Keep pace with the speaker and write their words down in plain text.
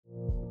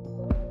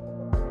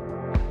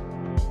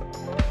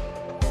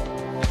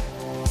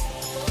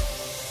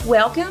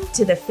Welcome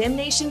to the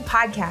FemNation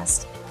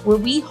podcast, where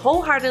we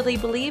wholeheartedly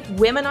believe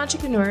women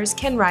entrepreneurs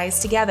can rise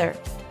together.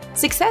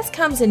 Success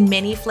comes in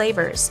many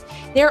flavors.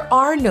 There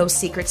are no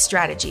secret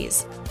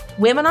strategies.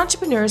 Women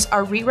entrepreneurs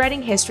are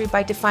rewriting history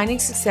by defining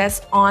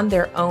success on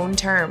their own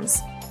terms.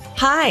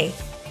 Hi,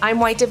 I'm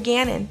White Dove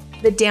Gannon,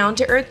 the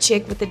down-to-earth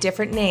chick with a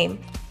different name.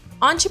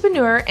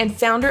 Entrepreneur and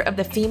founder of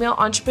the Female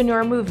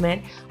Entrepreneur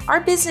Movement,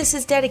 our business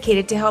is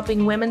dedicated to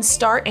helping women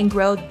start and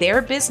grow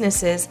their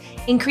businesses,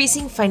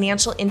 increasing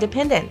financial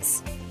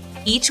independence.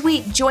 Each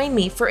week, join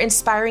me for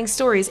inspiring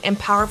stories and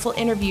powerful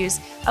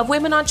interviews of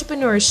women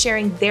entrepreneurs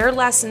sharing their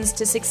lessons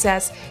to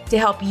success to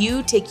help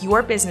you take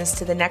your business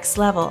to the next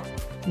level.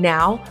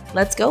 Now,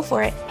 let's go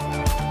for it.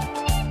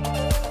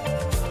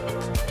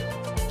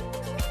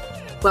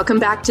 Welcome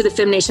back to the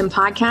FemNation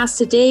podcast.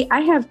 Today,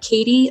 I have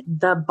Katie,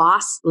 the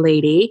boss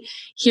lady,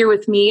 here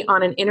with me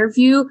on an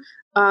interview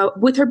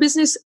with her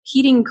business,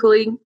 heating and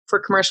cooling for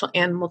commercial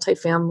and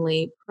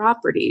multifamily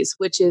properties,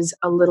 which is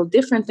a little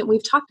different than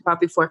we've talked about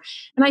before.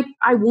 And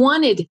I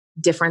wanted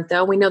different,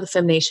 though. We know the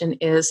FemNation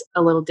is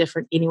a little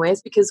different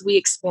anyways, because we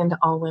expand to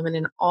all women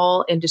in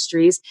all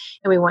industries,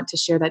 and we want to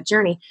share that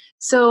journey.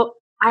 So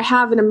I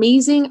have an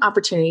amazing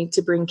opportunity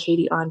to bring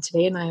Katie on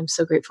today, and I am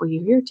so grateful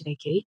you're here today,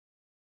 Katie.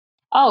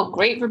 Oh,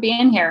 great for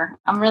being here.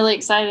 I'm really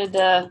excited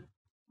to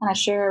kind of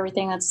share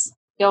everything that's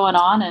going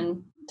on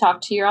and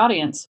talk to your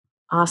audience.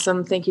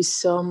 Awesome. Thank you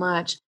so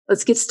much.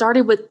 Let's get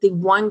started with the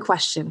one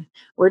question.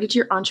 Where did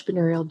your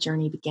entrepreneurial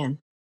journey begin?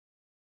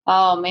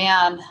 Oh,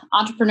 man.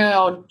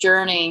 Entrepreneurial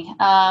journey.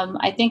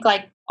 I think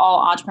like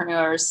all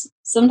entrepreneurs,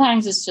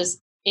 sometimes it's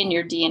just in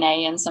your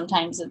DNA and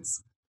sometimes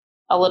it's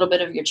a little bit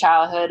of your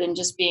childhood and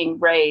just being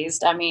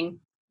raised. I mean,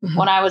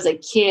 when I was a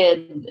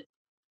kid,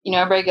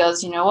 everybody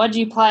goes, what'd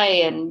you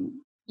play? And,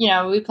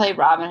 we played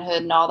Robin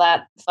Hood and all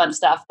that fun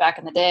stuff back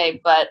in the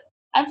day. But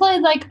I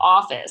played like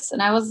Office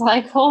and I was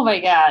like, oh my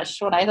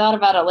gosh. When I thought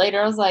about it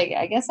later, I was like,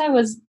 I guess I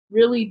was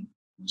really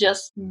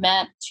just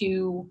meant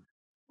to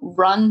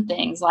run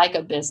things like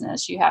a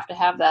business. You have to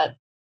have that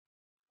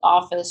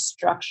office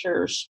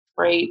structure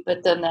straight,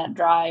 but then that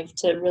drive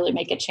to really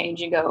make a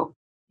change and go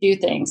do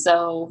things.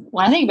 So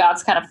when I think about it,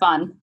 it's kind of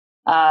fun.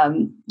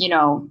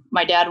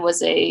 My dad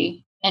was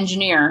a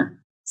engineer.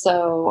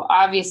 So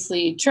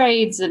obviously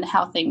trades and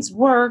how things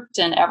worked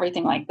and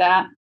everything like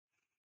that.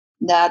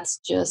 That's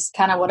just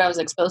kind of what I was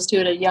exposed to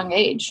at a young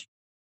age.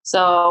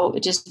 So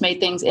it just made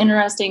things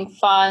interesting,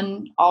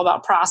 fun, all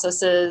about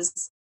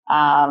processes.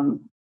 And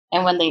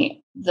when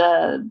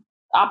the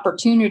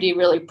opportunity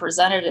really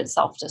presented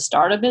itself to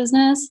start a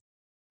business,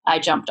 I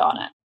jumped on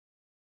it.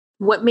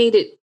 What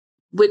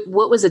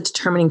was a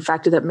determining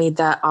factor that made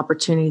that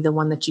opportunity the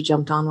one that you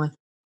jumped on with?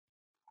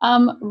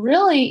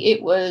 Really,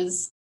 it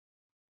was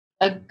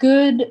a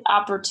good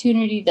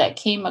opportunity that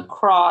came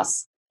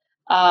across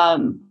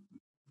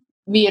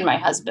me and my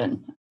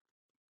husband.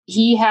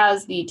 He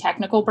has the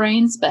technical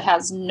brains, but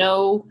has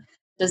no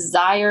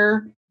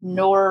desire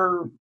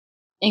nor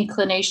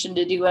inclination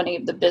to do any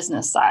of the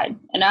business side.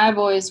 And I've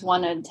always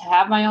wanted to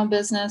have my own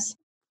business,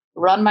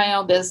 run my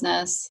own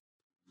business.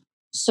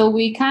 So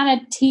we kind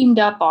of teamed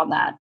up on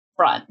that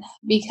front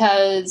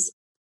because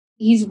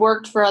he's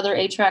worked for other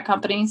HVAC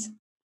companies,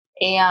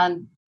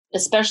 and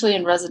especially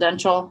in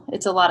residential,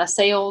 it's a lot of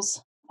sales,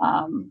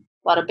 a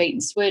lot of bait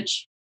and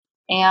switch.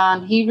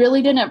 And he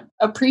really didn't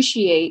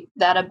appreciate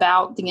that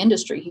about the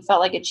industry. He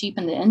felt like it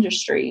cheapened the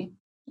industry,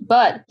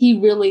 but he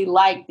really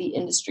liked the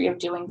industry of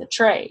doing the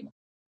trade.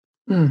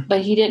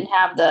 But he didn't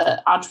have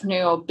the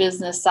entrepreneurial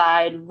business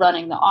side,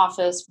 running the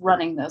office,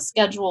 running the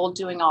schedule,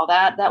 doing all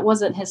that. That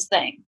wasn't his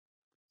thing.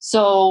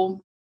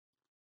 So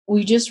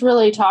we just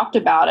really talked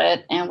about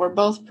it, and we're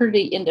both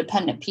pretty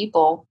independent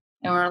people.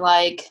 And we're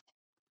like,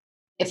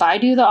 if I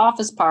do the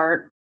office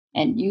part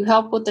and you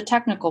help with the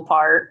technical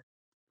part,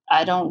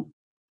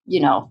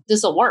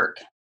 this will work.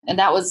 And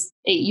that was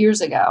 8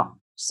 years ago.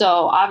 So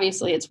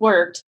obviously it's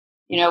worked.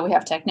 We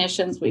have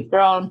technicians, we've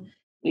grown,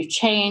 we've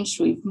changed,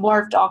 we've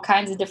morphed, all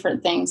kinds of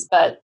different things.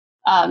 But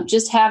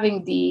just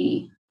having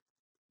the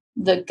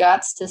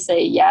guts to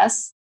say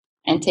yes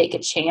and take a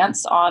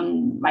chance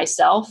on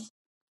myself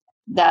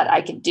that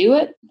I could do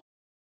it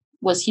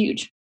was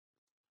huge.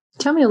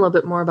 Tell me a little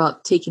bit more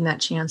about taking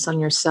that chance on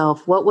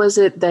yourself. What was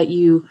it that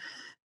you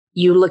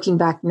looking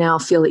back now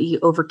feel that you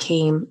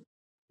overcame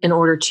in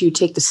order to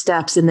take the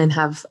steps and then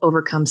have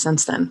overcome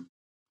since then?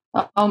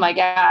 Oh my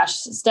gosh,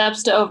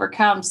 steps to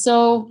overcome.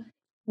 So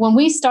when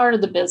we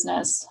started the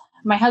business,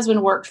 my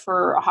husband worked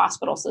for a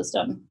hospital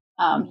system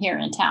here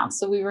in town.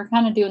 So we were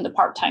kind of doing the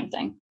part-time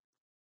thing.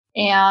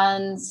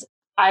 And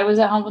I was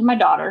at home with my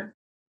daughter.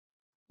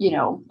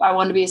 I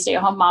wanted to be a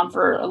stay-at-home mom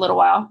for a little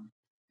while.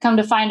 Come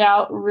to find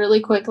out really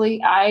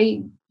quickly,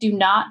 I do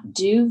not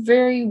do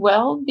very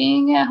well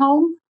being at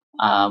home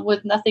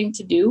with nothing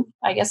to do.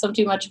 I guess I'm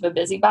too much of a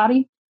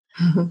busybody.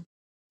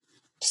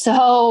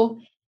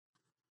 So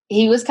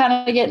he was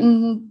kind of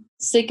getting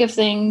sick of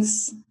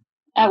things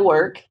at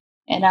work.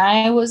 And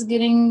I was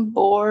getting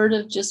bored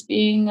of just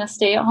being a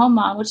stay-at-home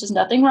mom, which is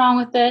nothing wrong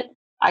with it.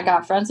 I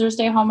got friends that are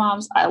stay-at-home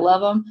moms. I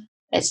love them.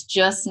 It's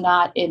just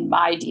not in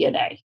my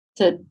DNA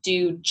to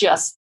do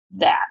just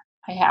that.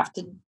 I have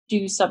to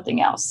do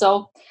something else.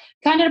 So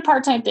kind of a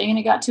part-time thing. And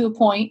it got to a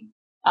point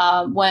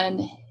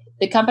when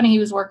the company he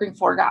was working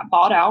for got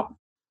bought out,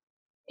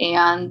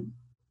 and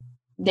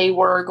they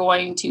were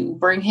going to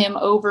bring him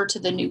over to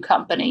the new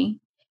company.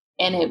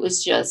 And it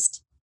was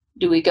just,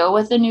 do we go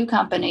with the new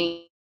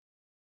company?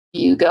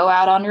 You go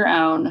out on your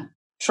own,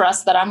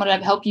 trust that I'm going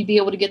to help you be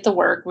able to get the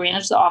work,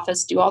 manage the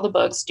office, do all the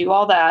books, do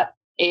all that,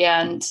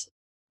 and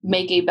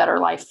make a better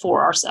life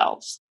for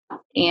ourselves.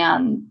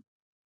 And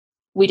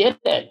we did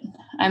it.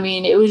 I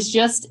mean, it was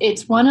just,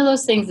 it's one of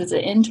those things, it's an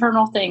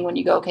internal thing when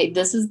you go, okay,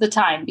 this is the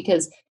time,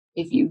 because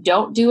if you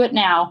don't do it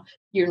now,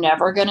 you're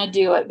never going to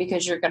do it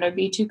because you're going to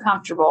be too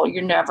comfortable.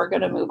 You're never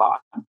going to move on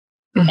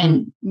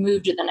and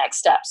move to the next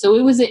step. So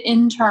it was an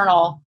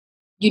internal,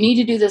 you need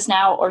to do this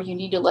now, or you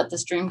need to let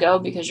this dream go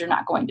because you're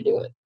not going to do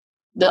it.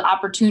 The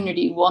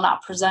opportunity will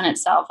not present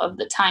itself of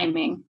the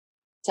timing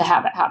to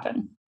have it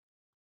happen.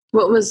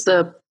 What was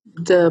the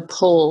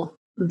pull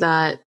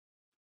that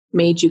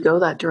made you go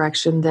that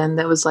direction then,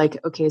 that was like,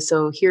 okay,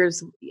 so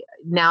here's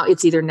now,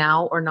 it's either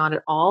now or not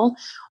at all,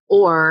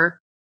 or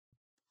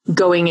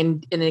going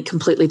in a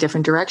completely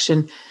different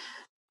direction?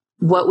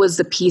 What was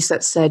the piece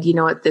that said, you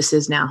know what, this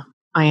is now,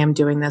 I am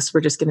doing this.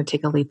 We're just going to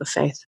take a leap of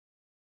faith.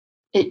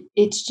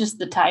 It's just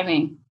the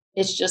timing.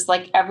 It's just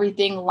like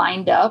everything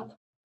lined up.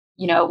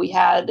 You know, we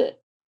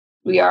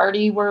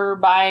already were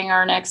buying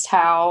our next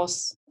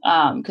house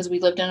because we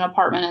lived in an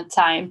apartment at the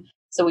time.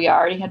 So we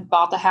already had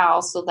bought the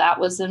house. So that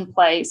was in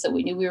place. So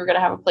we knew we were going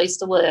to have a place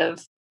to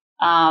live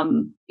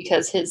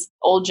because his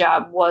old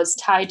job was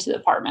tied to the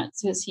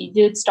apartments, because he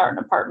did start in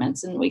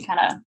apartments, and we kind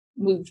of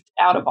moved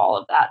out of all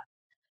of that.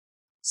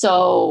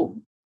 So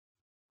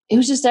it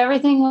was just,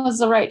 everything was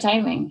the right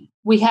timing.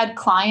 We had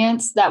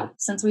clients that,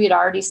 since we had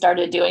already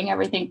started doing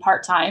everything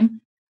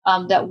part-time,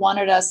 that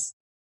wanted us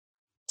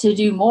to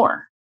do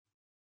more.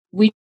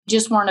 We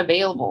just weren't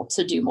available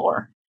to do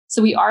more.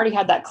 So we already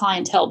had that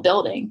clientele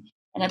building.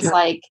 And it's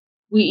like,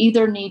 we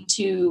either need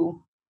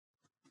to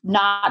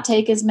not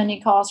take as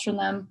many calls from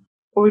them,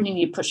 or we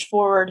need to push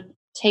forward,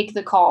 take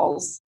the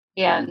calls,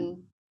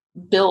 and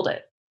build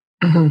it.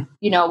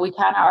 You know, we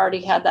kind of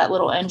already had that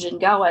little engine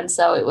going.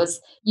 So it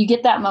was, you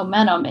get that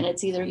momentum, and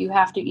it's either, you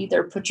have to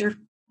either put your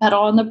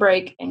pedal on the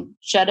brake and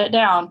shut it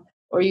down,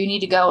 or you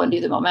need to go and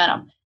do the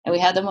momentum. And we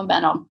had the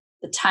momentum,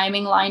 the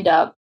timing lined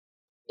up.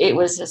 It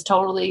was just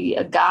totally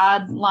a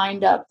God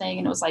lined up thing.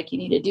 And it was like, you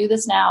need to do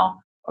this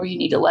now, or you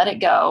need to let it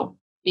go,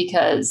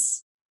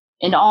 because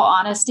in all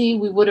honesty,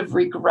 we would have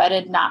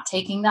regretted not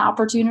taking the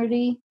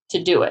opportunity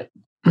to do it.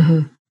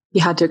 You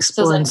had to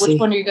explore. So and it's like, see.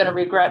 which one are you going to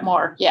regret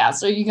more? Yeah.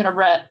 So you're going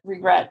to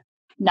regret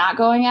not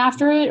going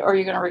after it, or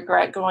you're going to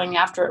regret going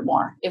after it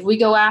more. If we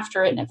go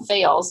after it and it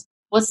fails,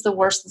 what's the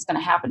worst that's going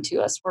to happen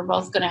to us? We're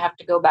both going to have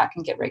to go back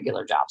and get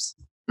regular jobs.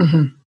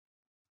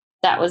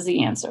 That was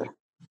the answer.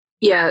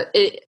 Yeah.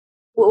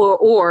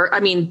 Or I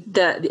mean,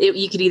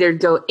 you could either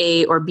go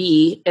A or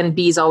B, and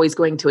B is always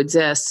going to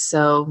exist.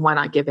 So why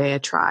not give A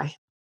try?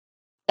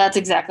 That's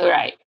exactly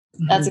right.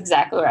 That's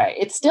exactly right.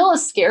 It's still a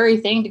scary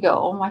thing to go,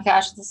 oh my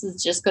gosh, this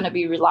is just going to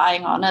be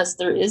relying on us.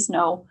 There is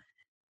no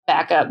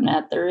backup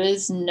net. There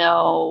is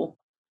no,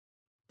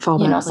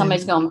 fallback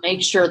somebody's going to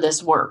make sure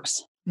this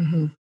works.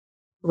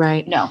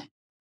 Right. No.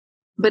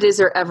 But is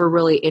there ever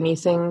really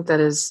anything that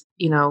is,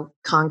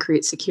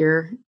 concrete,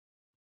 secure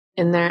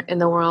in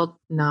the world?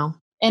 No.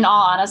 In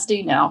all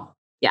honesty, no.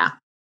 Yeah.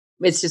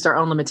 It's just our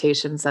own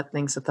limitations that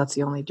thinks that that's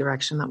the only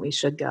direction that we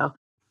should go.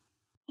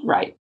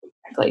 Right.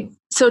 Exactly.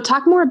 So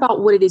talk more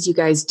about what it is you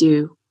guys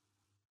do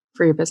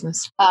for your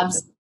business.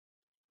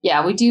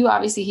 Yeah, we do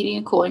obviously heating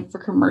and cooling for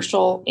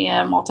commercial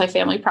and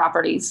multifamily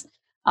properties.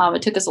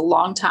 It took us a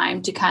long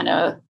time to kind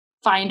of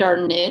find our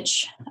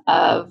niche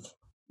of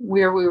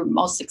where we were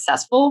most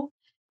successful,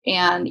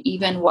 and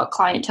even what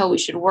clientele we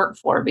should work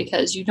for,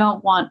 because you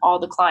don't want all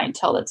the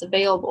clientele that's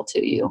available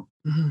to you.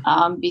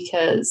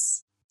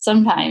 Because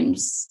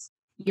sometimes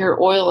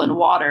you're oil and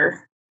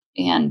water,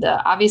 and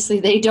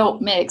obviously they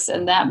don't mix,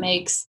 and that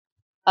makes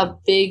a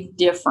big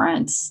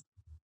difference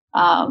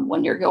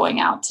when you're going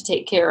out to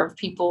take care of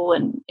people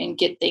and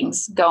get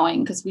things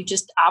going, because we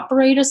just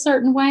operate a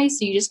certain way.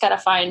 So you just got to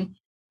find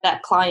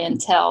that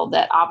clientele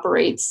that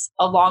operates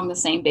along the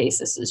same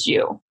basis as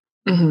you.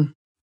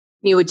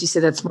 Would you say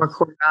that's more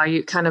core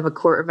value, kind of a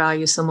core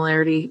value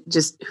similarity,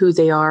 just who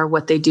they are,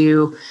 what they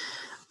do,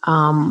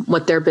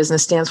 what their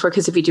business stands for?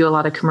 Because if you do a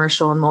lot of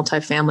commercial and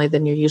multifamily,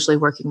 then you're usually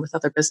working with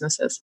other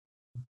businesses.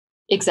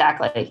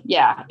 Exactly.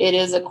 Yeah, it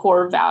is a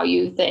core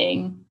value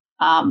thing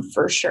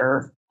for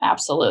sure.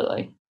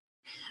 Absolutely.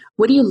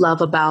 What do you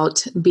love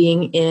about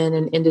being in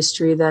an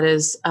industry that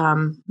is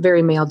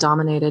very male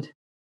dominated?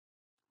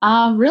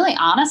 Really,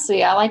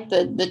 honestly, I like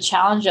the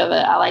challenge of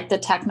it. I like the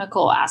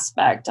technical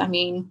aspect. I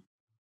mean,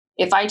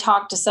 if I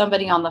talk to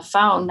somebody on the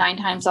phone, 9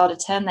 times out of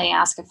 10, they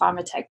ask if I'm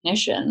a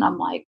technician. I'm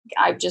like,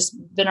 I've just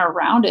been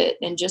around it.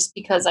 And just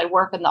because I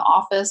work in the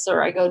office,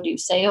 or I go do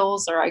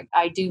sales, or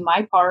I do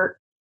my part,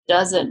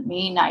 doesn't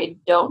mean I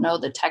don't know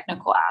the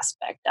technical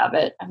aspect of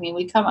it. I mean,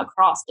 we come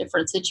across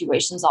different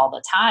situations all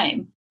the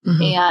time.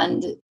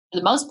 And for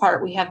the most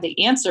part, we have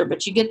the answer,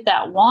 but you get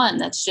that one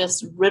that's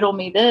just riddle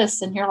me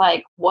this. And you're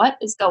like, what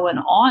is going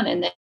on?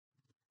 And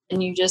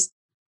then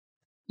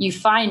you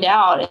find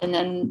out. And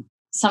then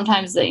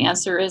sometimes the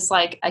answer is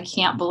like, I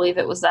can't believe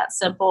it was that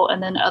simple.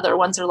 And then other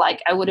ones are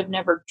like, I would have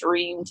never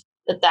dreamed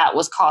that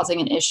was causing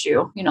an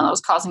issue, that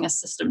was causing a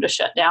system to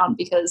shut down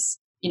because,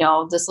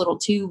 this little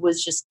tube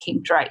was just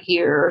kinked right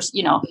here.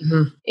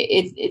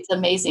 It's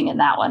amazing in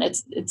that one.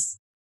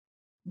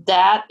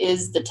 That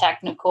is the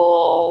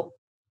technical,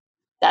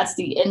 that's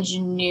the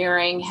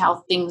engineering,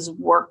 how things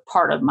work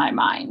part of my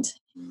mind.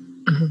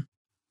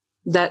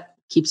 That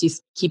keeps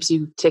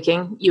you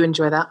ticking. You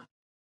enjoy that?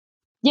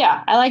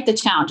 Yeah. I like the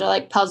challenge. I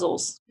like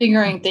puzzles,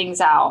 figuring things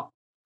out.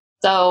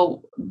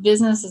 So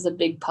business is a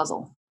big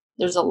puzzle.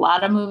 There's a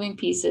lot of moving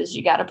pieces.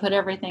 You got to put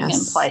everything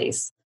in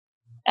place.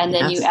 And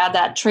then you add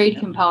that trade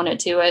component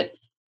to it.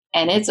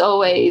 And there's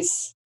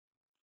always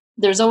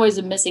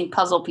a missing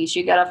puzzle piece.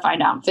 You got to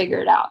find out and figure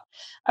it out.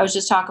 I was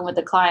just talking with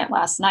a client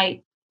last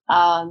night.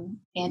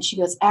 And she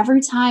goes,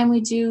 every time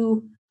we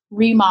do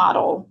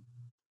remodel,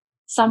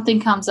 something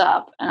comes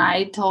up. And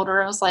I told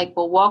her, I was like,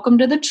 well, welcome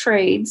to the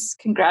trades.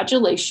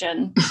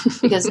 Congratulations.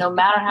 Because no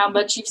matter how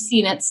much you've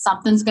seen it,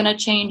 something's going to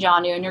change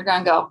on you. And you're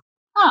going to go,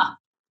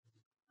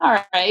 all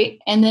right.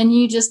 And then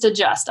you just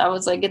adjust. I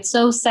was like, it's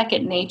so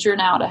second nature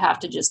now to have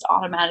to just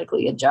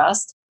automatically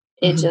adjust.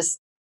 It's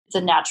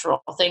a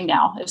natural thing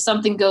now. If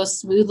something goes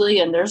smoothly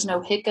and there's no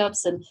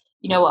hiccups and,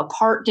 a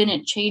part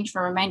didn't change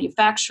from a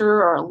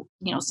manufacturer or,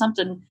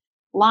 something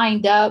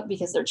lined up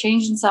because they're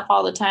changing stuff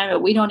all the time,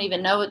 but we don't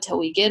even know it till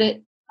we get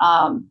it.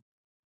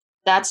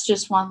 That's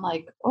just one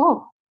like,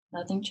 oh,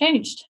 nothing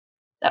changed.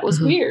 That was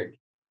weird.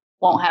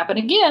 Won't happen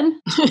again.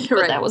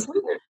 But that was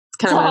weird. It's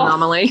kind of an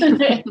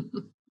anomaly.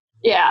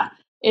 Yeah,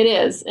 it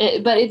is.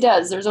 But it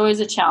does. There's always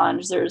a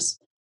challenge. There's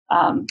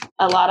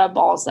a lot of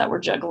balls that we're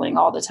juggling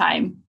all the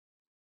time.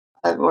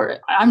 Or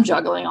I'm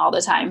juggling all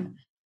the time.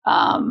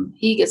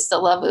 He gets to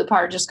love the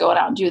part, just going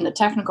out and doing the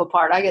technical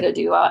part. I got to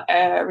do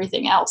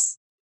everything else.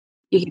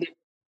 You can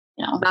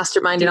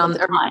mastermind it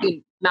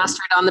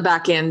master it on the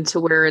back end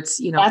to where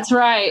it's, that's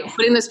right.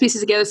 Putting those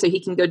pieces together so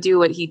he can go do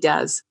what he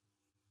does.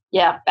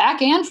 Yeah.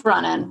 Back and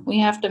front end. We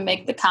have to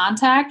make the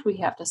contact. We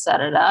have to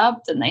set it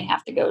up. Then they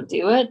have to go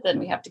do it. Then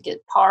we have to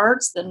get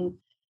parts. Then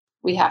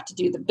we have to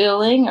do the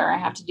billing, or I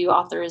have to do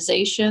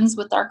authorizations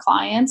with our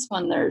clients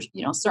when there's,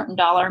 certain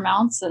dollar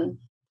amounts. And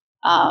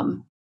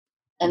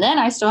then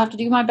I still have to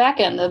do my back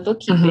end, the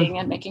bookkeeping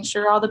and making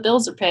sure all the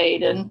bills are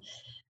paid and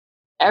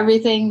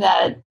everything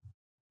that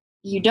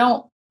you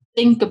don't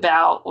think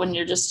about when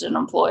you're just an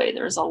employee.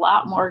 There's a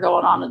lot more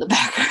going on in the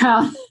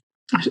background.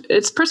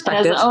 It's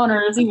perspective. And as an owner,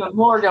 there's even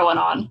more going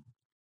on.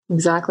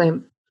 Exactly.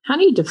 How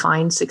do you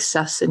define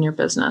success in your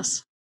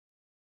business?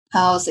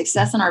 Oh,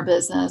 success in our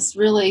business.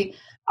 Really,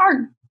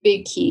 our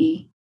big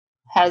key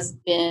has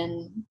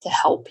been to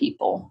help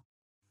people.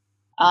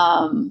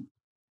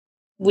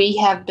 We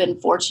have been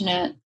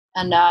fortunate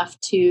enough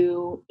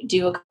to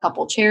do a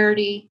couple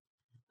charity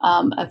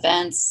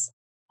events,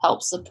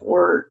 help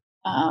support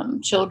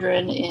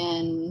children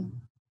in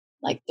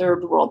like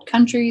third world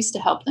countries to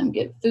help them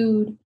get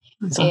food.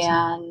 That's awesome.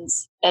 And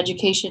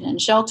education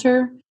and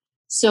shelter.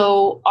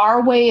 So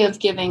our way of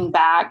giving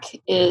back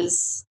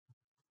is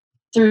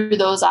through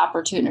those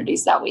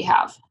opportunities that we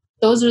have.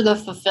 Those are the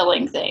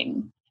fulfilling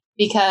thing,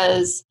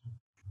 because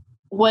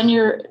when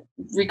you're,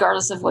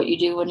 regardless of what you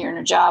do, when you're in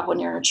a job, when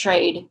you're in a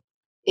trade,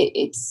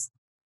 it's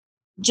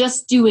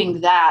just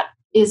doing that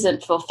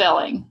isn't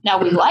fulfilling.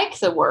 Now we like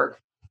the work,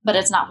 but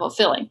it's not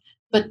fulfilling.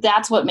 But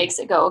that's what makes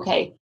it go,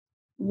 okay,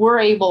 we're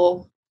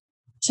able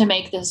to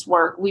make this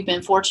work. We've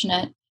been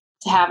fortunate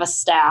to have a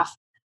staff,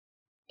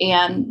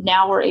 and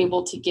now we're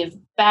able to give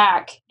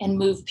back and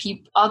move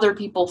other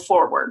people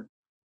forward.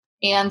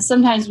 And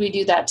sometimes we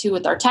do that too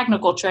with our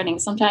technical training.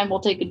 Sometimes we'll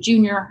take a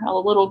junior, a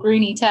little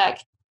greenie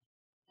tech,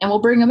 and we'll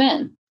bring them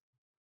in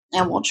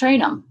and we'll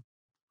train them,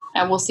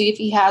 and we'll see if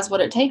he has what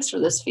it takes for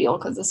this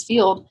field, because this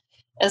field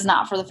is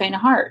not for the faint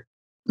of heart.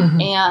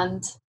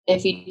 And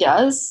if he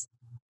does,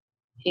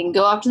 he can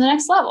go up to the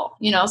next level,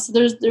 so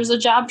there's a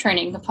job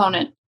training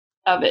component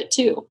of it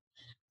too.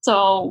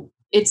 So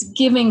it's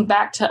giving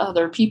back to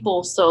other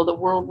people so the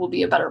world will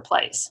be a better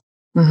place.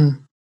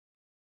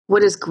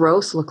 What does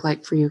growth look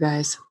like for you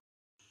guys?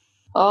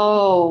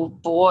 Oh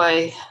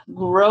boy,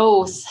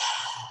 growth.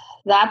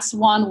 That's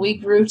one we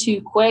grew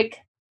too quick.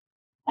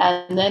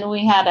 And then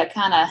we had to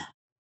kind of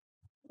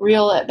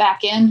reel it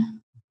back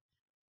in.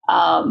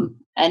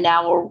 And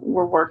now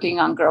we're working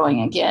on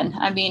growing again.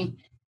 I mean,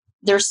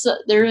 there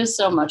is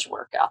so much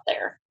work out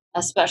there,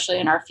 especially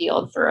in our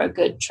field for a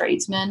good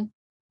tradesman.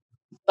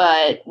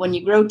 But when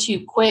you grow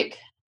too quick,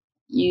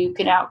 you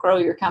can outgrow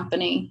your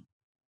company.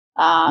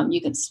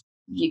 You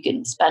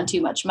can spend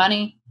too much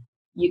money.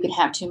 You can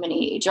have too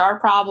many HR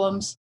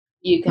problems.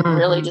 You can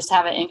really just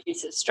have an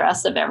increase of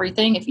stress of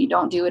everything if you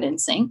don't do it in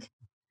sync.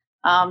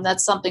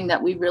 That's something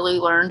that we really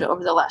learned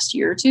over the last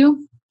year or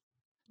two.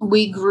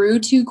 we grew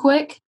too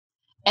quick.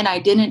 And I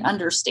didn't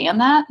understand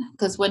that,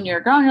 because when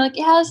you're growing, you're like,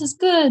 yeah, this is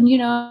good. You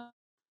know,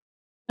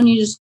 and you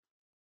just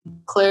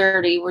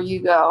clarity where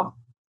you go,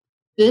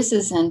 this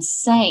is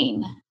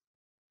insane.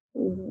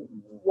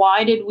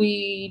 Why did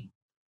we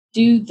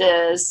do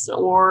this?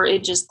 Or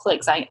it just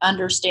clicks. I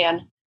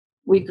understand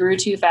we grew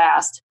too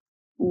fast.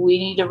 We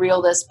need to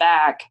reel this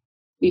back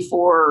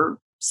before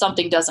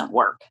something doesn't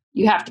work.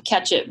 You have to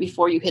catch it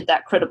before you hit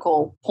that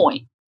critical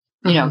point,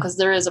 you know, because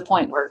there is a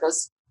point where it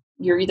goes,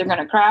 you're either going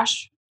to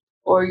crash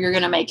or you're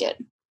going to make it.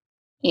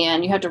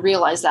 And you have to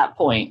realize that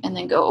point and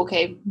then go,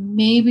 okay,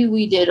 maybe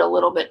we did a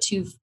little bit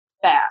too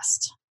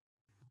fast.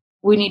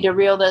 We need to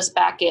reel this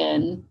back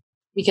in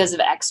because of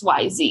X,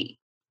 Y, Z.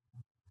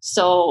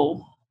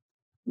 So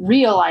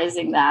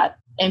realizing that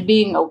and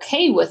being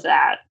okay with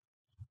that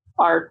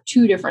are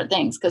two different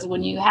things. Because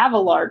when you have a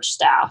large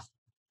staff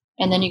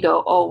and then you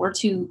go, oh, we're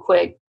too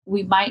quick,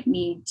 we might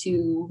need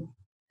to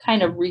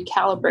kind of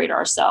recalibrate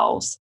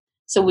ourselves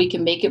so we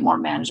can make it more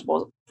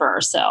manageable for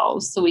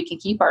ourselves, so we can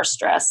keep our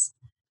stress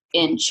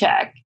in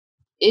check.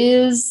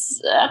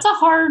 That's a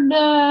hard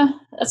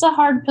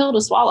pill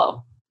to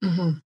swallow.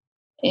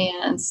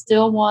 And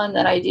still one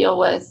that I deal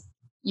with,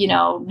 you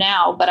know,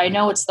 now, but I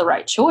know it's the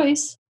right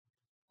choice.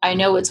 I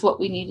know it's what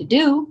we need to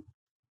do,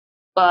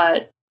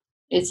 but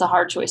it's a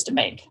hard choice to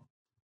make.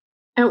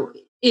 And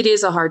it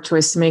is a hard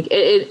choice to make.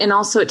 And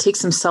also it takes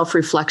some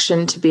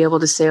self-reflection to be able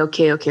to say,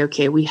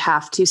 okay, we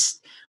have to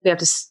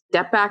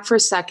step back for a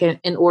second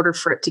in order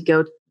for it to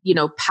go, you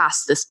know,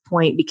 past this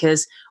point,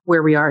 because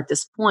where we are at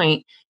this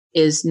point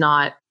is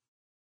not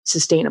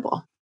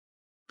sustainable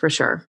for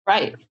sure.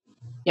 Right.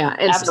 Yeah.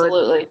 And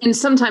absolutely. And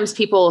sometimes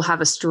people have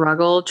a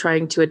struggle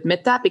trying to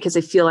admit that because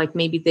they feel like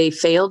maybe they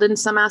failed in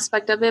some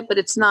aspect of it, but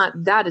it's not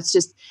that. It's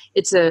just,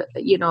 it's a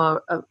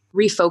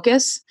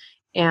refocus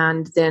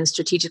and then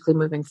strategically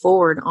moving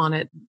forward on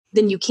it.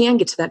 Then you can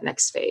get to that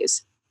next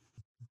phase.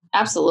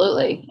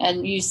 Absolutely.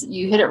 And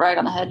you hit it right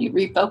on the head. You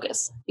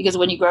refocus, because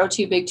when you grow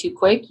too big, too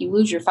quick, you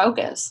lose your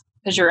focus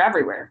because you're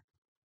everywhere.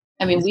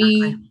 I mean,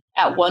 exactly. We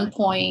at one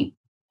point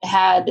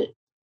had,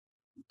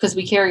 because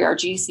we carry our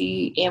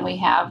GC and we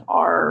have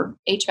our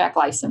HVAC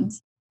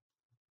license.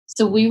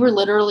 So we were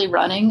literally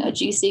running a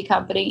GC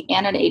company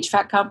and an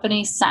HVAC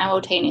company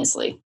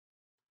simultaneously.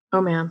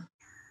 Oh man.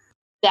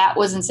 That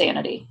was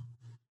insanity.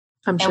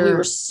 I'm sure. And we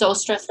were so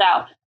stressed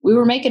out. We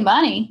were making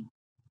money.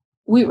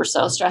 We were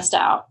so stressed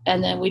out.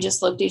 And then we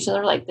just looked at each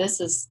other like, this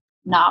is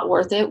not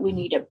worth it. We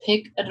need to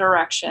pick a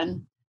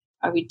direction.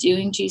 Are we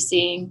doing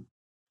GCing?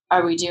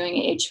 Are we doing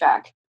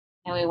HVAC?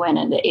 And we went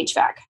into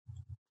HVAC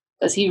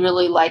because he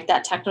really liked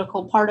that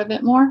technical part of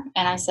it more.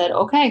 And I said,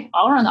 okay,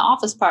 I'll run the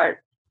office part,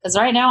 because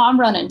right now I'm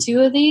running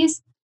 2 of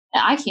these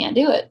and I can't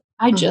do it.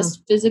 I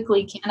just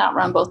physically cannot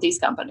run both these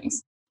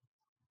companies.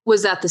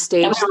 Was that the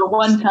stage? And we were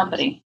one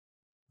company.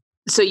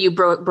 So you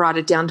brought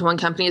it down to one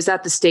company. Is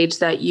that the stage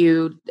that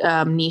you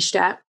niched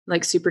at,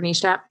 like super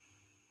niched at?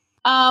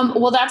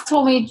 Well, that's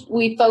when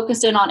we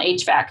focused in on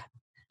HVAC.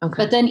 Okay.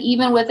 But then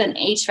even within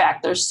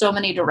HVAC, there's so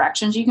many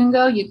directions you can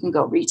go. You can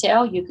go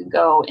retail, you can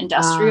go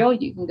industrial,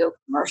 you can go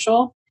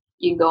commercial,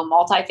 you can go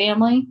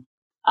multifamily.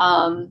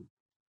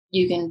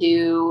 You can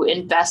do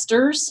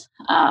investors,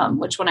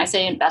 which when I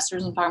say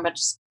investors, I'm talking about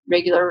just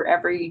regular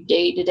every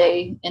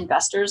day-to-day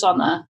investors on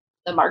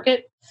the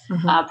market.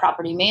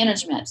 Property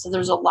management. So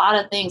there's a lot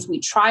of things. We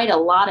tried a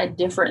lot of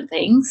different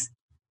things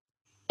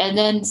and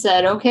then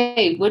said,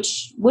 okay,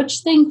 which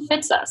thing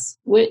fits us?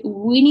 We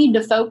need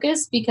to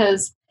focus,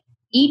 because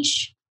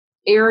each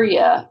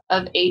area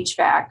of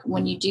HVAC,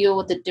 when you deal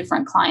with a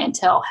different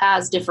clientele,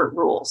 has different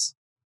rules.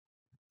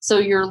 So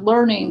you're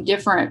learning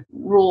different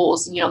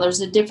rules. You know,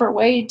 there's a different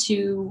way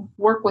to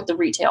work with the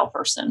retail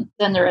person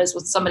than there is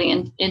with somebody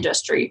in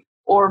industry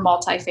or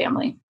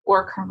multifamily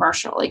or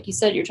commercial. Like you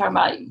said, you're talking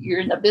about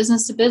you're in the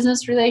business to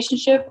business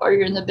relationship or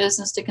you're in the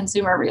business to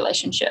consumer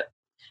relationship.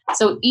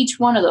 So each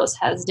one of those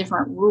has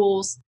different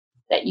rules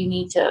that you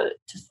need to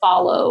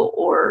follow,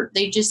 or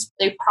they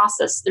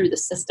process through the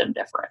system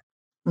different.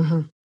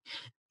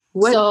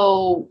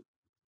 So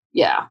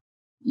yeah,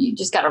 you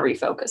just got to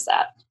refocus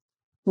that.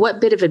 What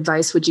bit of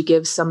advice would you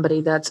give somebody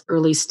that's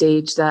early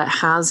stage that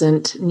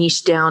hasn't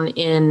niched down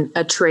in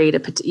a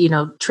trade,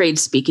 trade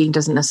speaking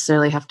doesn't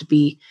necessarily have to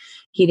be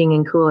heating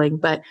and cooling,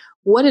 but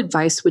what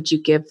advice would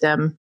you give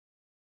them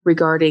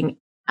regarding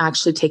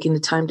actually taking the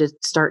time to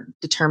start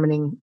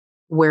determining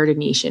where to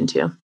niche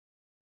into?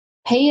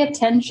 Pay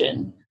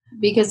attention,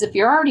 because if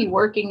you're already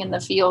working in the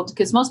field,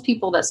 because most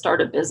people that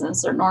start a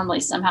business are normally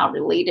somehow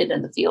related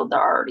in the field they're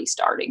already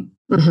starting.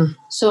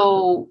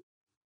 So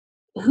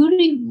who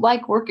do you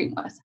like working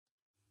with?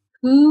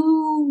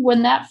 Who,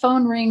 when that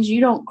phone rings,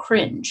 you don't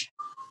cringe?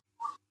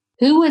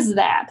 Who is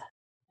that?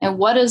 And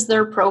what is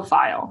their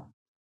profile?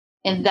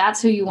 And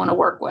that's who you want to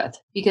work with.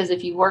 Because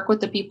if you work with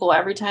the people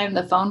every time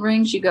the phone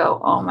rings, you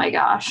go, oh my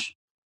gosh,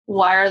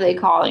 why are they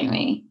calling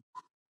me?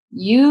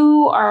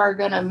 You are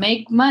going to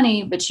make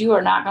money, but you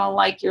are not going to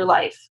like your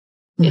life.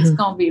 It's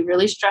going to be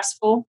really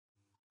stressful,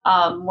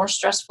 more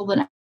stressful than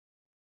it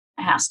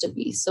has to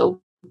be.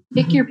 So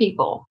pick your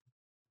people.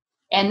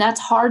 And that's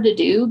hard to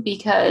do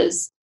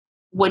because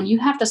when you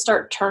have to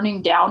start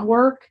turning down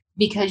work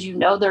because you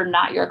know they're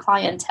not your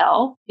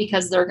clientele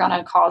because they're going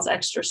to cause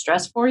extra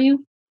stress for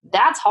you,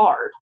 that's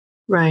hard.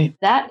 Right.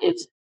 That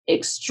is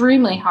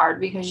extremely hard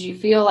because you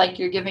feel like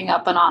you're giving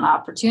up on an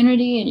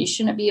opportunity and you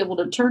shouldn't be able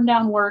to turn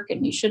down work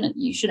and you shouldn't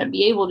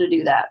be able to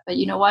do that. But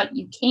you know what?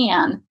 You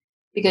can,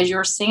 because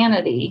your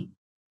sanity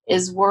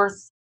is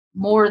worth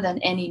more than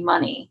any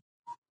money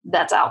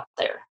that's out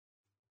there.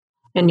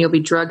 And you'll be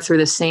dragged through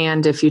the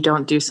sand if you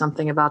don't do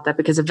something about that,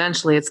 because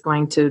eventually it's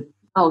going to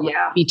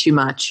be too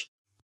much.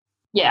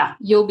 Yeah.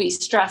 You'll be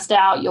stressed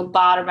out. You'll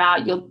bottom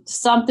out.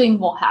 Something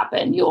will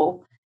happen.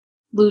 You'll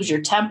lose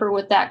your temper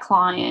with that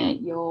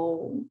client.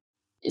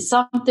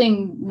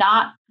 Something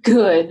not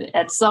good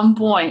at some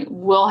point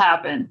will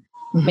happen.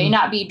 Mm-hmm. May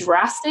not be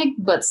drastic,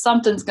 but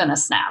something's going to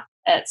snap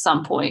at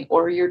some point,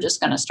 or you're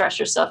just going to stress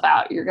yourself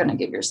out. You're going to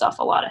give yourself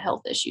a lot of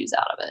health issues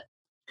out of it.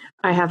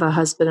 I have a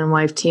husband and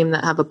wife team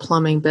that have a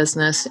plumbing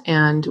business,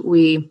 and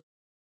we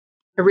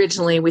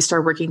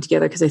started working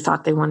together because they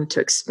thought they wanted to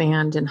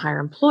expand and hire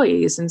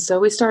employees. And so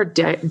we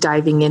started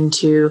diving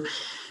into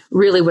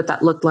really what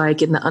that looked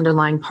like in the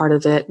underlying part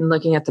of it and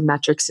looking at the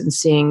metrics and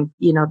seeing,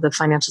 the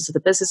financials of the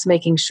business,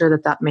 making sure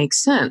that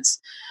makes sense.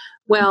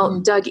 Well,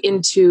 dug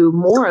into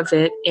more of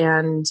it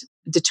and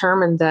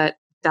determined that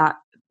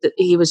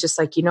he was just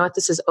like, you know what,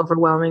 this is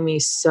overwhelming me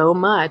so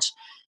much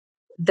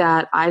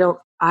that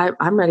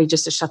I'm ready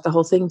just to shut the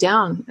whole thing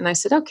down. And I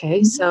said,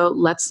 okay, so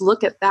let's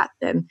look at that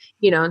then,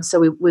 and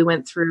so we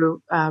went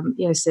through, I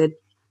said,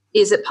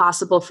 is it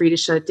possible for you to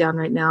shut it down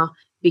right now?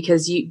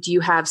 Because do you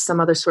have some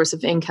other source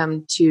of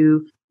income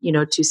to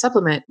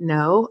supplement?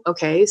 No.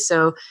 Okay.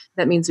 So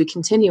that means we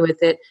continue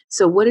with it.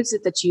 So what is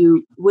it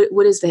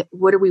that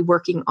what are we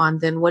working on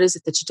then? What is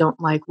it that you don't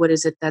like? What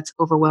is it that's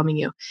overwhelming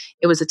you?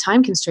 It was a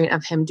time constraint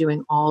of him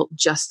doing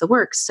just the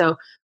work. So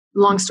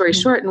long story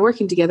short, and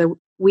working together,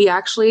 we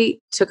actually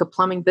took a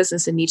plumbing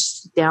business and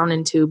niched down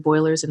into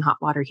boilers and hot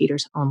water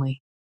heaters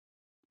only.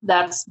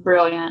 That's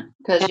brilliant.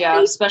 Because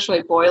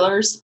especially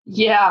boilers.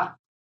 Yeah.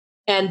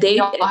 And they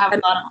don't have a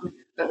lot of them,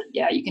 but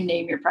you can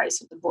name your price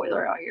with the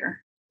boiler out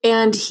here.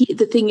 And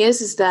the thing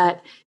is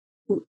that,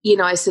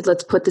 I said,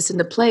 let's put this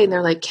into play. And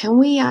they're like, can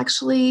we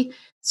actually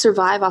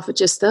survive off of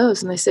just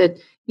those? And I said,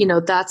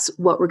 that's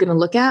what we're going to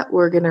look at.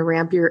 We're going to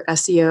ramp your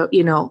SEO,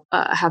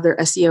 have their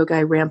SEO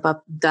guy ramp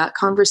up that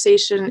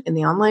conversation in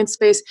the online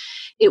space.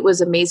 It was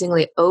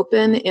amazingly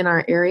open in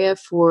our area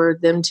for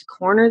them to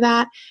corner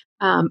that.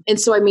 And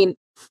so,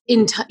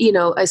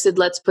 I said,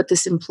 let's put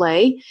this in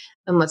play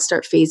and let's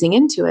start phasing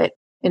into it.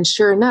 And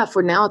sure enough,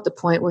 we're now at the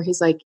point where he's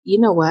like, you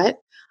know what?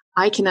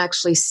 I can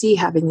actually see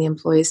having the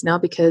employees now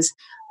because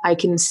I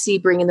can see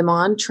bringing them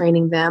on,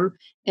 training them,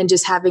 and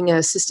just having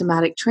a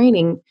systematic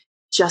training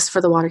just for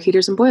the water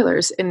heaters and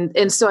boilers.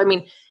 And so,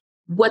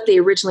 what they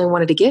originally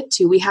wanted to get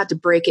to, we had to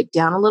break it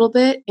down a little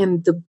bit.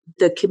 And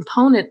the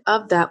component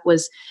of that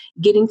was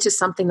getting to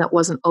something that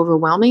wasn't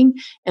overwhelming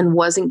and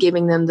wasn't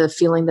giving them the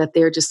feeling that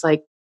they're just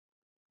like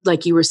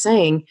you were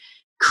saying,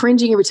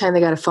 cringing every time they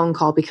got a phone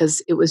call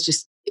because it was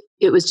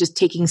just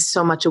taking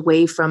so much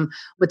away from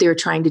what they were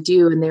trying to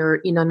do. And they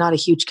were, not a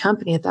huge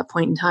company at that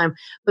point in time,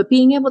 but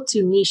being able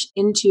to niche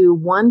into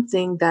one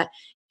thing that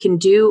can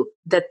do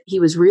that he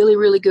was really,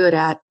 really good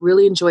at,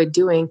 really enjoyed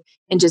doing,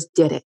 and just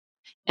did it.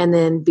 And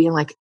then being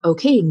like,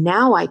 okay,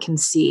 now I can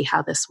see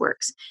how this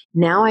works.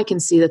 Now I can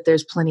see that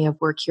there's plenty of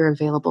work here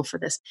available for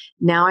this.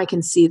 Now I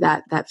can see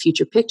that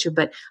future picture,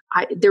 but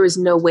there was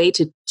no way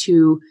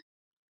to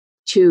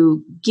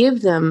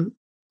give them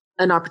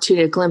an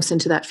opportunity, a glimpse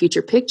into that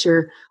future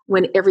picture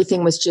when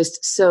everything was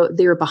just so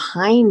they were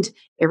behind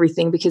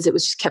everything because it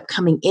was just kept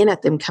coming in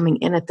at them.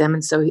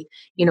 And so,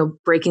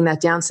 breaking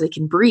that down so they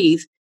can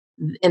breathe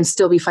and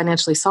still be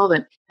financially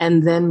solvent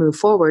and then move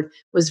forward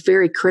was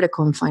very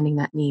critical in finding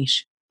that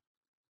niche.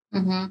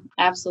 Mm-hmm,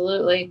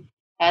 absolutely.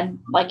 And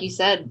like you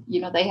said,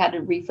 they had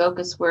to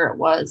refocus where it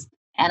was.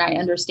 And I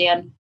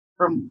understand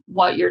from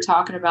what you're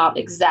talking about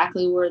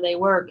exactly where they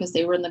were because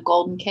they were in the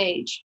golden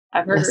cage.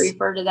 I've heard it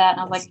referred to that.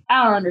 And I was like,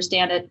 I don't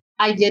understand it.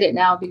 I get it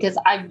now because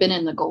I've been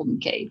in the golden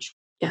cage.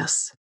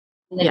 Yes.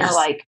 And then you're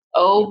like,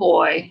 oh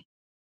boy,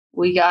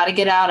 we got to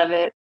get out of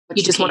it. But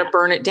you just want to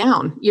burn it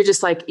down. You're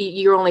just like,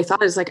 your only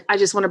thought is like, I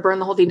just want to burn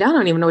the whole thing down. I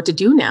don't even know what to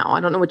do now.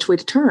 I don't know which way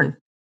to turn.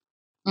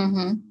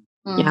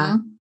 Mm-hmm. Mm-hmm. Yeah.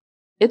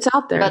 It's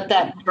out there. But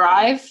that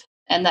drive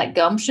and that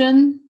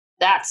gumption,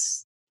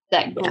 that's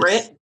that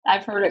grit.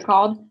 I've heard it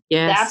called.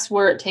 Yes. That's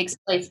where it takes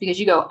place because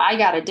you go, I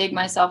got to dig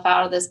myself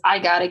out of this. I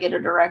got to get a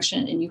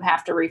direction and you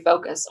have to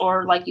refocus.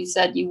 Or like you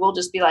said, you will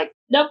just be like,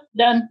 nope,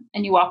 done.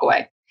 And you walk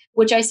away,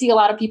 which I see a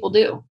lot of people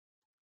do.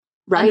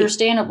 Right.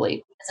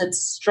 Understandably, because it's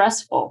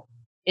stressful.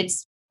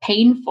 It's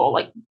painful,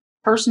 like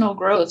personal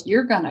growth.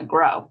 You're going to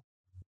grow.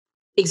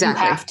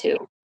 Exactly. You have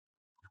to.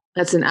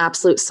 That's an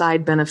absolute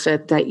side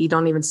benefit that you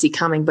don't even see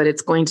coming, but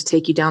it's going to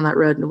take you down that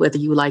road whether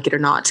you like it or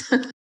not.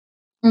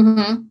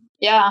 Mm-hmm.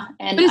 Yeah.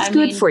 But it's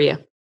good for you.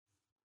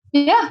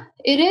 Yeah,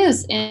 it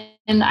is.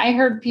 And I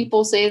heard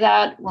people say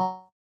that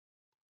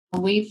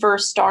we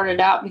first started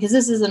out, because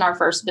this isn't our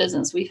first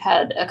business, we've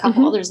had a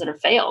couple others that have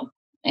failed,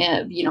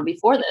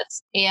 before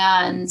this.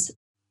 And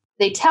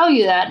they tell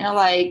you that and you're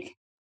like,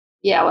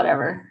 yeah,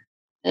 whatever.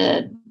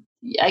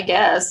 I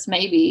guess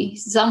maybe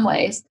some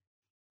ways.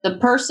 The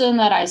person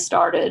that I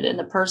started and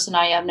the person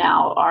I am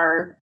now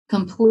are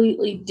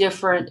completely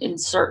different in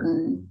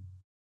certain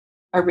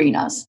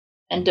arenas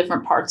and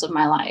different parts of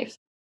my life.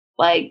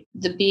 Like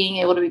the being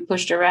able to be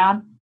pushed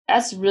around,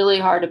 that's really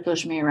hard to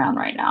push me around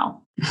right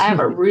now. I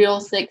have a real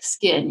thick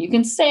skin. You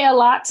can say a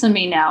lot to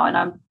me now and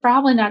I'm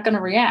probably not going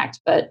to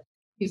react. But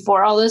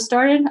before all this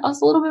started, I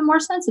was a little bit more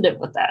sensitive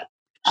with that.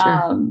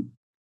 Sure.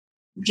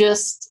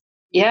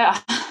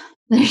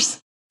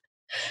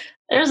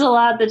 There's a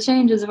lot that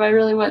changes if I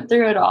really went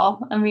through it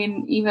all. I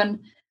mean, even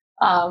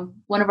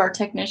one of our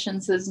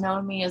technicians has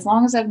known me as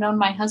long as I've known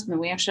my husband.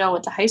 We actually all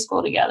went to high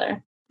school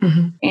together.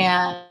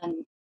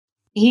 And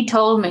he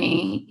told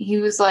me, he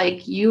was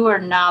like, you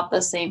are not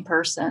the same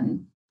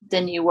person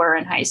than you were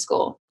in high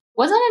school.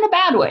 Wasn't in a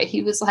bad way.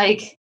 He was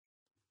like,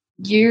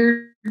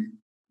 you're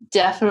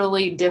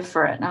definitely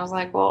different. And I was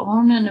like, well,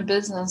 I'm in a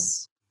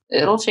business.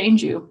 It'll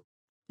change you.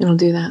 It'll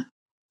do that.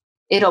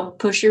 It'll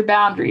push your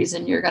boundaries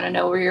and you're going to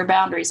know where your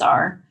boundaries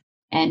are.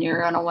 And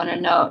you're going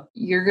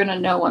to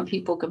know when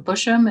people can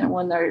push them and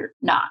when they're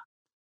not.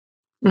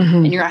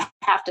 And you're going to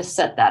have to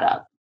set that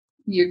up.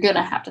 You're going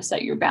to have to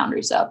set your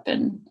boundaries up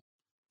and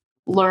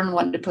learn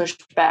when to push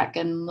back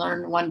and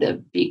learn when to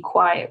be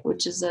quiet,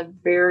 which is a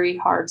very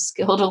hard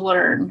skill to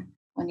learn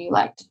when you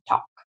like to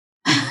talk.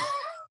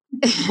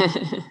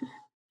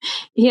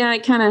 Yeah,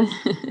 it kind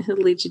of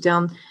leads you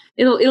down.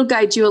 It'll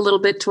guide you a little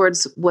bit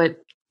towards what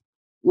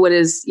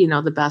is,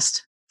 the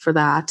best for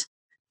that,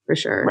 for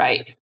sure.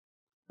 Right.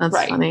 That's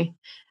funny.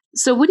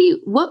 So what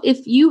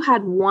if you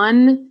had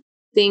one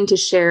thing to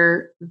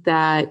share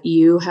that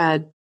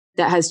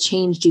has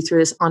changed you through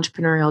this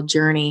entrepreneurial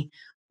journey,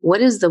 what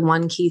is the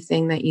one key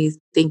thing that you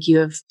think you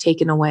have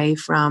taken away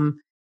from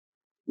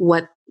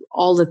what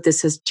all that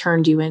this has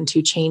turned you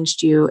into,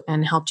 changed you,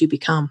 and helped you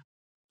become?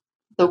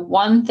 The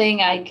one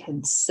thing I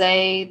can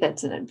say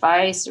that's an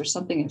advice or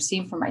something I've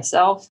seen for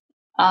myself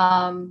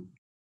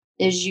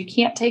is you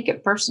can't take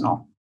it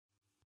personal.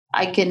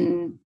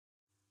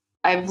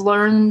 I've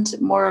learned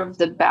more of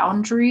the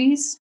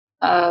boundaries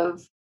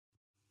of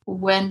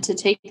when to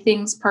take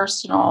things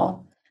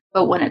personal,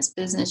 but when it's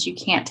business, you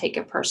can't take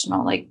it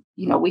personal. Like,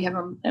 we have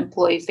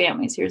employee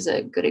families. Here's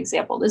a good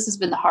example. This has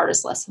been the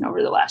hardest lesson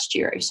over the last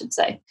year, I should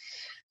say.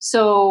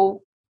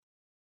 So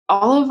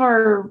all of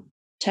our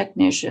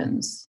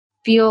technicians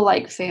feel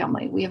like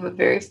family. We have a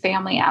very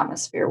family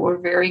atmosphere. We're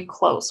very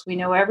close. We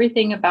know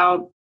everything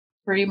about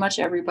pretty much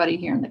everybody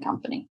here in the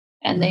company,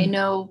 and they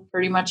know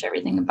pretty much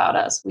everything about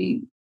us.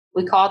 We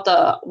call it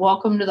the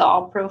welcome to the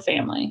All Pro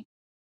family.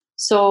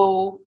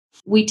 So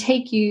we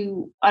take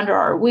you under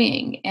our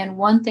wing. And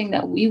one thing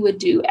that we would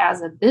do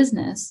as a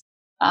business,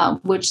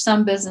 which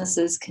some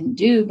businesses can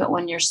do, but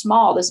when you're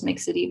small, this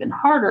makes it even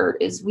harder,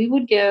 is we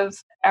would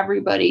give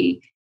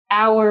everybody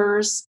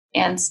hours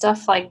and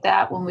stuff like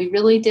that when we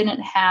really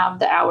didn't have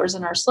the hours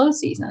in our slow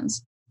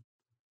seasons,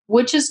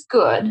 which is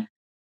good,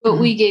 but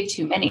we gave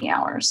too many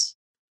hours.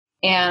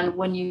 And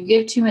when you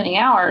give too many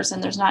hours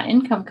and there's not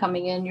income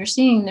coming in, you're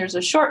seeing there's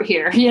a short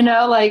here,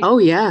 oh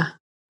yeah.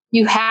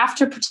 You have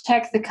to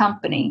protect the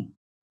company.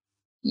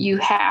 You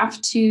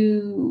have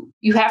to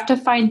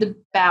find the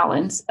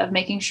balance of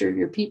making sure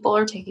your people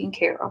are taken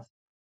care of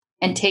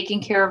and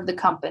taking care of the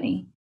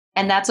company.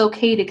 And that's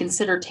okay to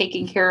consider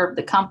taking care of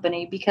the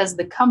company, because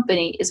the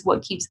company is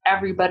what keeps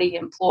everybody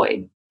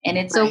employed. And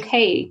it's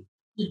okay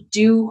to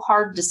do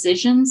hard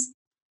decisions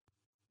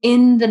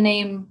in the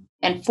name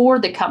and for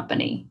the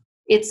company.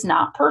 It's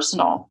not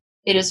personal.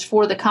 It is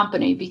for the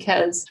company,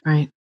 because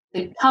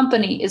the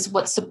company is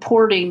what's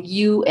supporting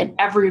you and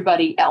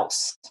everybody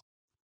else.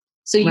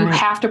 So you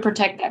have to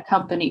protect that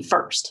company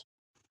first.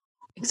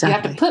 Exactly.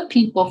 You have to put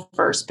people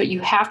first, but you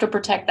have to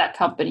protect that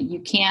company. You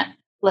can't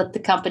let the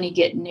company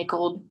get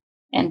nickeled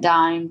and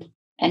dimed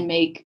and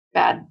make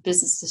bad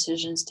business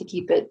decisions to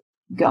keep it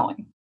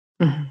going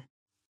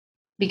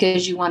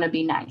because you want to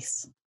be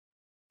nice.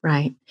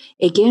 Right.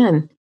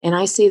 Again, and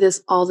I see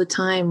this all the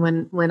time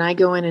when I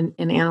go in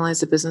and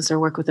analyze a business or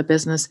work with a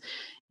business,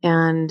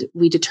 and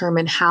we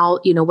determine how,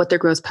 what their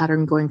growth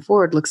pattern going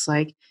forward looks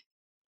like.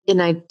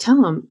 And I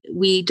tell them,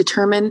 we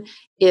determine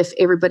if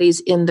everybody's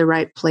in the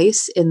right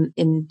place in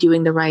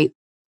doing the right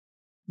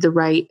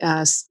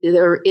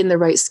or in the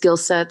right skill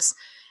sets,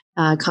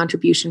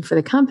 contribution for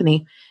the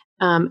company.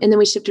 And then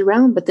we shift it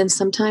around. But then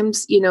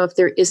sometimes, if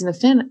there isn't a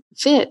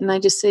fit, and I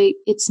just say,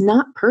 it's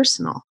not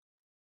personal.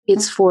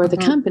 It's for the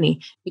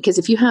company. Because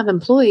if you have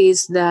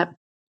employees that,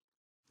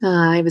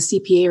 I have a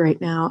CPA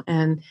right now,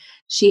 and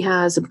she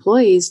has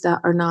employees that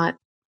are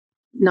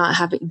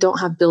don't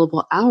have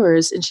billable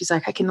hours. And she's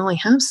like, I can only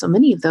have so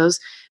many of those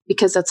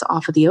because that's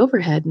off of the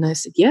overhead. And I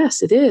said,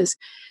 yes, it is.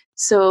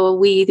 So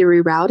we either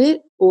reroute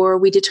it or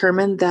we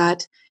determine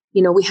that,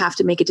 we have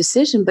to make a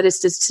decision, but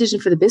it's a decision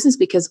for the business,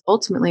 because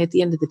ultimately at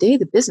the end of the day,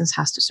 the business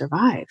has to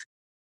survive.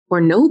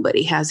 or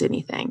nobody has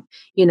anything,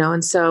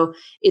 and so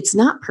it's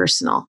not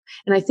personal.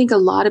 And I think a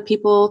lot of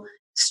people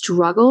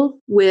struggle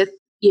with,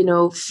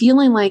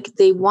 feeling like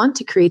they want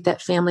to create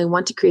that family,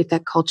 want to create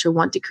that culture,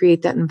 want to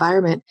create that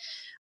environment.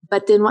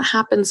 But then what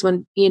happens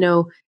when,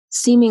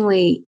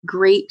 seemingly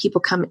great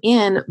people come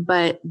in,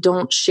 but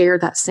don't share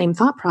that same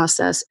thought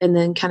process, and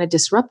then kind of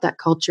disrupt that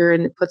culture,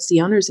 and it puts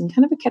the owners in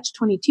kind of a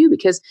catch-22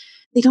 because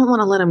they don't want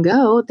to let them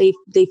go.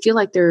 They feel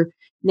like they're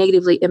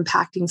negatively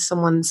impacting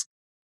someone's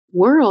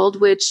world,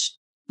 which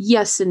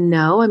yes and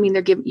no. I mean,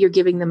 you're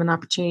giving them an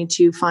opportunity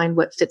to find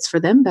what fits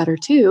for them better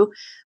too.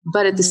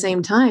 But at the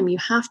same time, you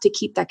have to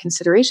keep that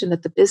consideration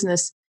that the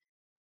business,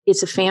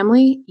 it's a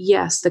family.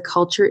 Yes, the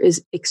culture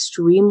is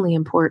extremely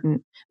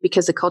important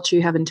because the culture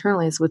you have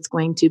internally is what's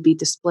going to be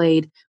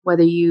displayed,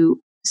 whether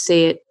you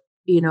say it,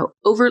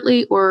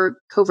 overtly or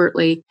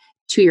covertly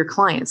to your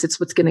clients. It's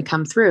what's going to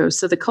come through.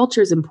 So the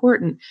culture is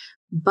important,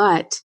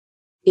 but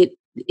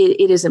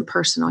it isn't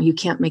personal. You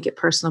can't make it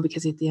personal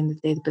because at the end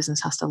of the day, the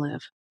business has to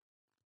live.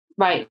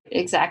 Right.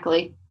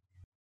 Exactly.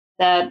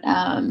 That,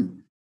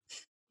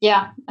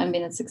 yeah, I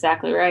mean, it's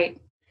exactly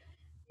right.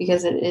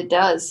 Because it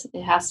does.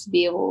 It has to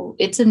be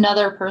it's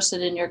another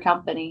person in your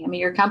company. I mean,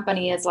 your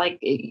company is like,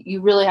 you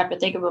really have to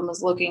think of them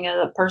as looking at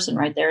a person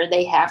right there.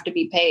 They have to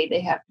be paid.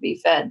 They have to be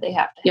fed. They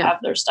have to have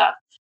their stuff,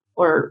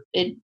 or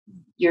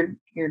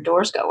your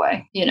doors go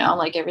away,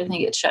 like everything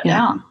gets shut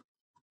down.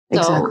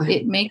 So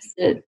it makes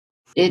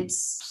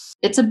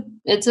it's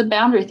a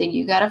boundary thing.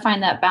 You got to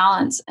find that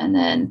balance, and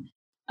then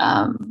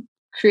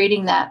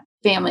creating that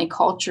family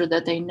culture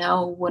that they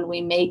know when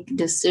we make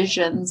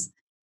decisions,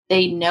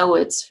 they know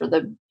it's for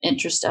the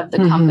interest of the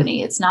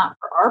company. It's not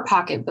for our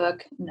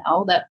pocketbook.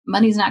 No, that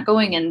money's not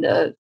going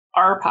into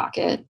our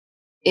pocket.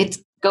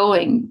 It's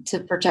going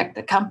to protect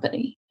the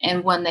company.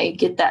 And when they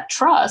get that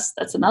trust,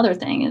 that's another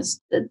thing,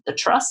 is the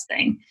trust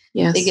thing.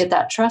 Yes. They get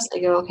that trust.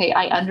 They go, okay,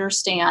 I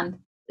understand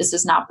this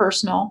is not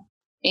personal.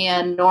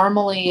 And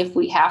normally if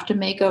we have to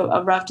make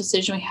a rough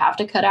decision, we have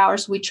to cut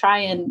hours, we try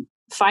and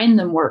find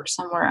them work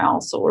somewhere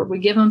else, or we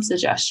give them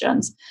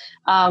suggestions.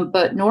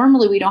 But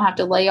normally we don't have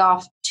to lay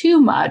off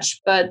too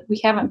much, but we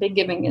haven't been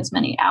giving as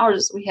many hours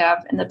as we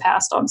have in the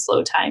past on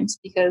slow times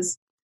because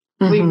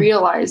we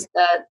realize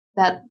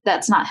that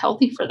that's not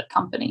healthy for the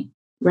company.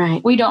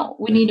 Right. We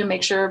need to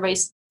make sure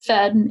everybody's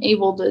fed and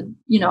able to,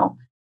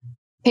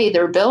 pay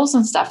their bills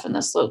and stuff in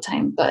the slow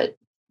time, but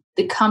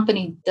the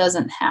company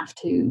doesn't have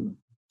to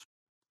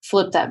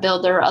flip that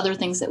bill. There are other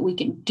things that we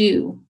can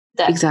do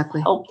that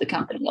help the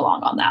company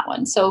along on that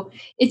one. So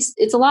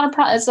it's a lot of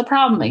it's a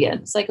problem again.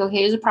 It's like, okay,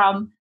 here's a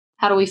problem.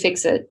 How do we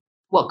fix it?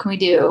 What can we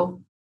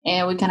do?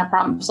 And we kind of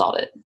problem solve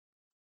it.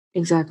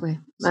 Exactly.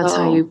 That's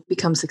how you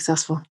become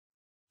successful.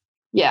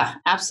 Yeah,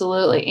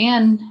 absolutely.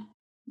 And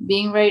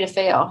being ready to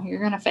fail. You're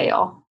going to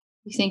fail.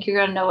 You think you're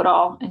going to know it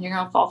all, and you're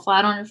going to fall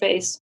flat on your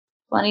face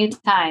plenty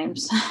of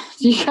times.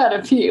 You got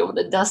to be able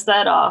to dust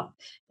that off,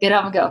 get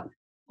up and go,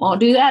 won't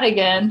do that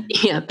again.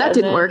 Yeah, that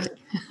didn't work.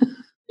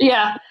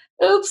 Yeah.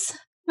 Oops.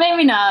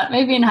 Maybe not.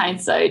 Maybe in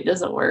hindsight it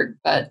doesn't work.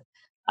 But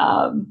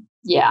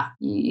yeah,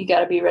 you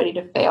got to be ready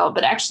to fail.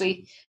 But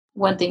actually,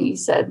 one thing you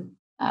said,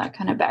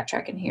 kind of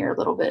backtracking here a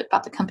little bit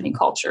about the company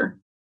culture.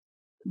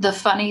 The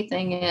funny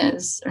thing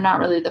is, or not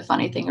really the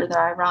funny thing, or the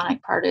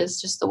ironic part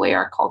is just the way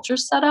our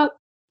culture's set up,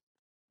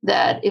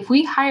 that if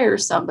we hire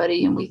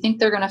somebody and we think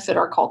they're going to fit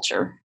our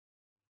culture,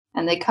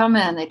 and they come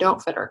in and they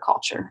don't fit our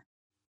culture,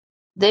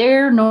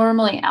 they're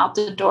normally out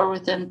the door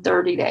within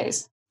 30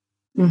 days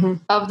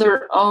of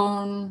their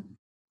own.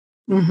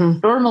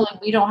 Normally,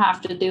 we don't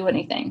have to do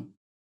anything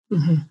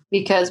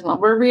because when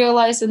we're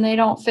realizing they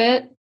don't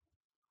fit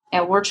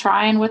and we're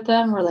trying with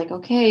them, we're like,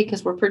 okay,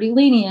 because we're pretty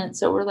lenient.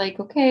 So we're like,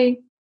 okay,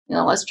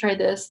 let's try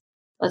this.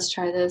 Let's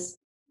try this.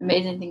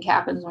 Amazing thing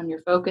happens when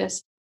you're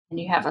focused and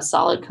you have a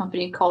solid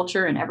company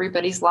culture and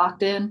everybody's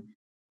locked in.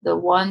 The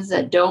ones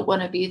that don't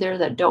want to be there,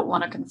 that don't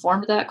want to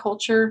conform to that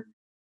culture,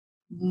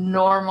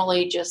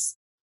 normally just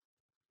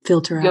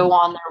filter out, go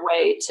on their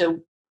way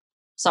to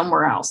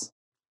somewhere else.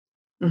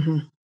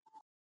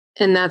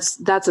 And that's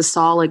a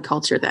solid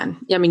culture then.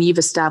 I mean, you've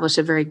established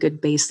a very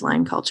good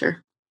baseline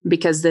culture,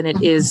 because then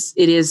it is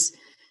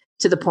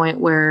to the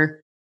point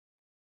where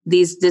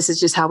this is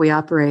just how we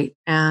operate.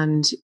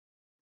 And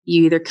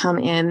you either come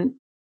in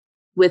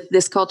with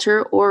this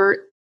culture or,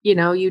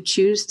 you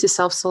choose to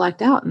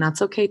self-select out, and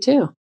that's okay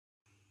too.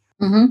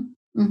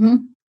 Yeah.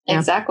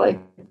 Exactly.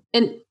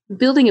 And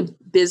building a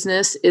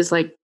business is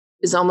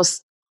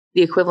almost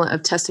the equivalent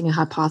of testing a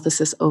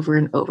hypothesis over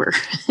and over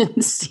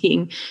and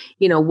seeing,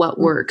 what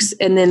works.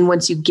 And then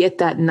once you get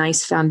that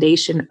nice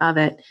foundation of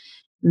it,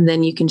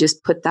 then you can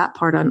just put that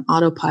part on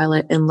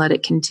autopilot and let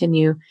it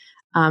continue.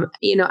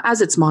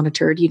 As it's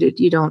monitored,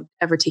 you don't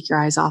ever take your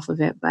eyes off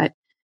of it, but.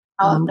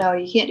 No,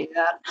 you can't do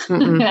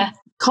that.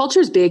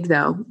 Culture is big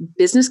though.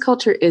 Business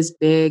culture is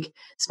big,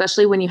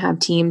 especially when you have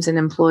teams and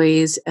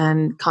employees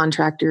and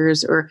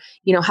contractors, or,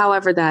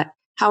 however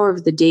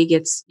the day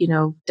gets,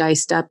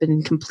 diced up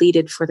and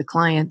completed for the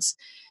clients,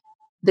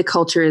 the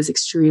culture is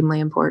extremely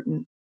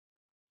important.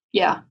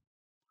 Yeah.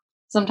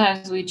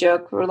 Sometimes we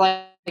joke, we're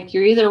like,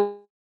 you're either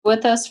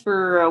with us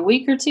for a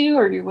week or two,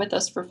 or you're with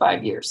us for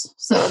 5 years.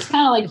 So it's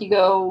kind of like you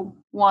go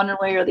one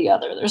way or the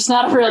other. There's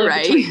not really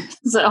between.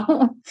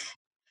 So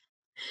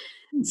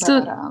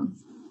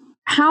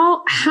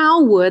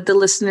how would the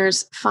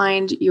listeners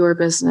find your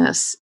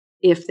business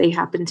if they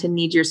happen to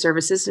need your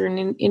services or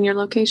in your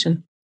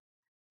location?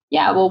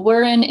 Yeah, well,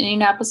 we're in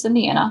Indianapolis,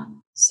 Indiana.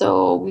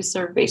 So we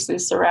serve basically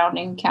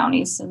surrounding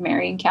counties in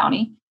Marion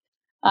County.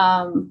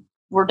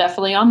 We're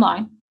definitely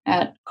online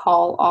at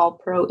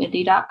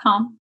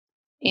callallproindy.com.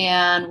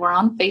 And we're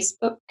on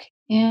Facebook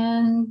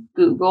and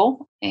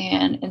Google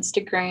and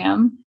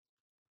Instagram.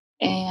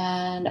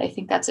 And I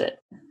think that's it.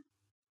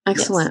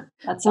 Excellent.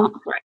 Yes, that sounds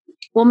right.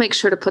 We'll make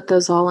sure to put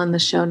those all in the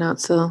show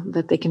notes so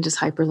that they can just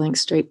hyperlink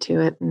straight to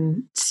it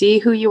and see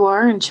who you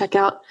are and check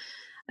out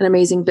an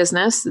amazing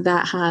business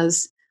that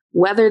has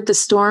weathered the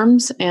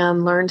storms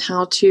and learned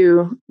how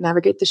to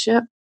navigate the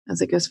ship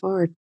as it goes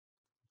forward.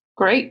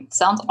 Great.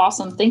 Sounds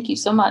awesome. Thank you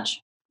so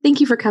much. Thank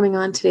you for coming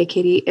on today,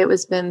 Katie. It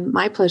has been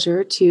my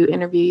pleasure to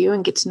interview you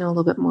and get to know a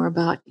little bit more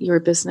about your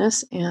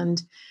business. And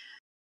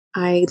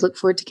I look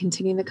forward to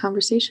continuing the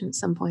conversation at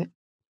some point.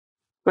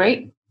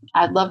 Great.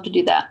 I'd love to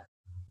do that.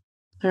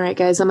 All right,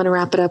 guys, I'm going to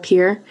wrap it up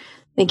here.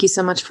 Thank you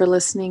so much for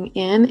listening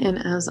in.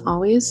 And as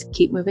always,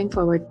 keep moving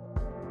forward.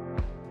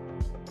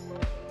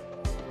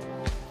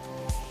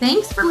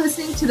 Thanks for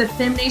listening to the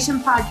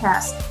FemNation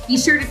podcast. Be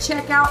sure to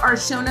check out our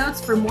show notes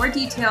for more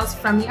details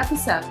from the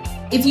episode.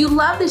 If you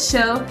love the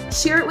show,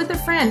 share it with a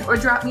friend or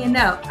drop me a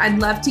note. I'd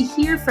love to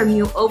hear from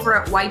you over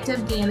at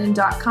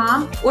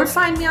whitedovegannonn.com or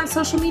find me on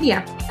social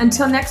media.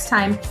 Until next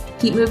time,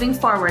 keep moving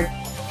forward.